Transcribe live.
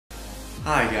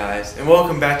Hi guys, and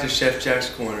welcome back to Chef Jack's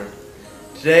Corner.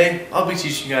 Today, I'll be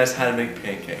teaching you guys how to make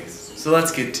pancakes. So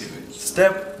let's get to it.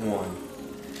 Step 1.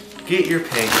 Get your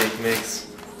pancake mix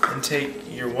and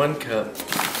take your 1 cup.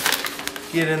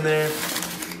 Get in there,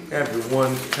 grab your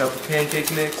 1 cup of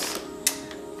pancake mix,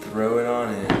 throw it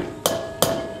on in.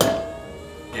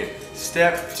 Okay.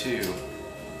 Step 2.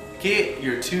 Get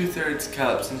your 2/3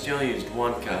 cup, since you only used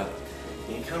 1 cup,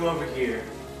 and you come over here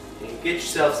and you get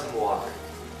yourself some water.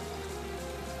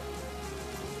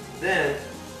 Then,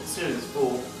 as soon as it's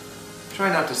full, try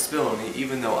not to spill any,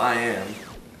 even though I am,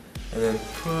 and then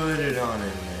put it on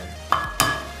in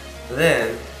there.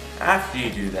 Then, after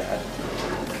you do that,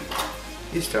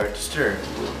 you start to stir.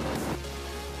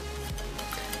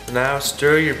 Now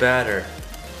stir your batter,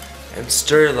 and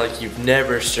stir like you've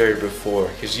never stirred before,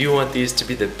 because you want these to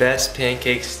be the best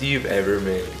pancakes you've ever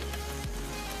made.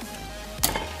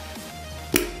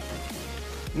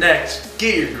 Next,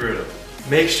 get your griddle.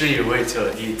 Make sure you wait till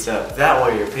it heats up. That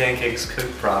way your pancakes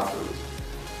cook properly.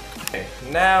 Okay,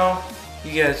 now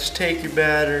you guys just take your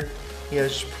batter, you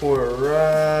guys just pour it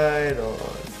right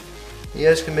on. You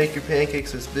guys can make your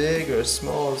pancakes as big or as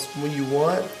small as you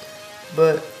want,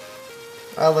 but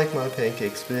I like my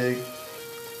pancakes big.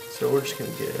 So we're just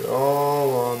gonna get it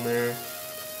all on there.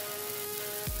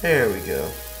 There we go.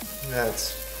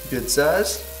 That's good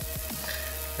size.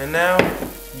 And now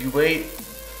you wait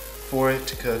for it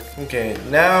to cook. Okay,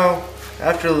 now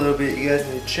after a little bit, you guys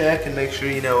need to check and make sure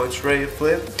you know it's ready to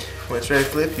flip. When it's ready to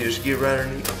flip, you just get right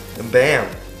underneath, and bam,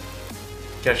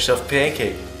 got yourself a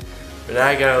pancake. But now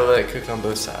you gotta let it cook on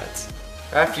both sides.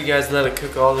 After you guys let it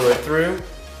cook all the way through,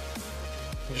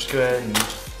 you just go ahead and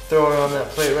throw it on that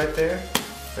plate right there,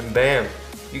 and bam,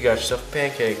 you got yourself a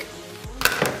pancake.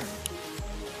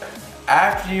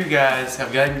 After you guys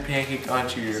have gotten your pancake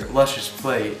onto your luscious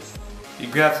plate, you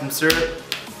grab some syrup.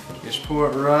 Just pour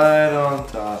it right on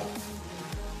top.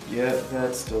 Yep,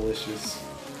 that's delicious.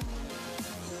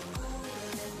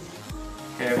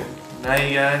 Okay, now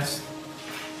you guys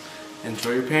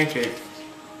enjoy your pancake.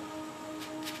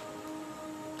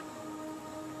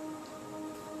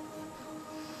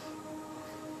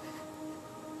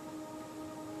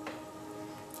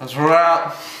 That's a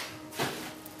wrap.